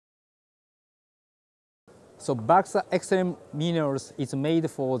So BX XM Minnows is made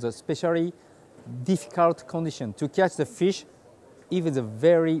for the especially difficult condition to catch the fish, even the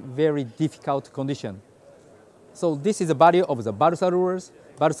very, very difficult condition. So this is the body of the balsa lures.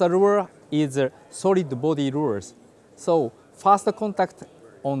 Balsa lure is a solid body lures. So first contact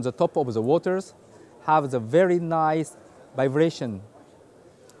on the top of the waters have the very nice vibration.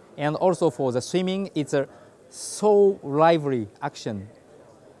 And also for the swimming, it's a so lively action.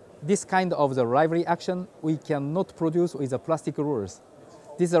 This kind of the lively action we cannot produce with the plastic lures.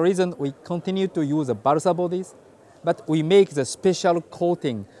 This is the reason we continue to use the balsa bodies, but we make the special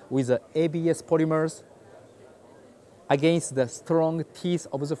coating with the ABS polymers against the strong teeth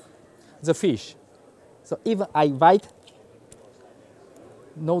of the fish. So even I bite,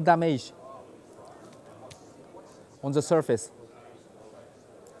 no damage on the surface.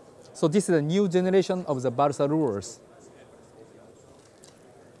 So this is a new generation of the balsa lures.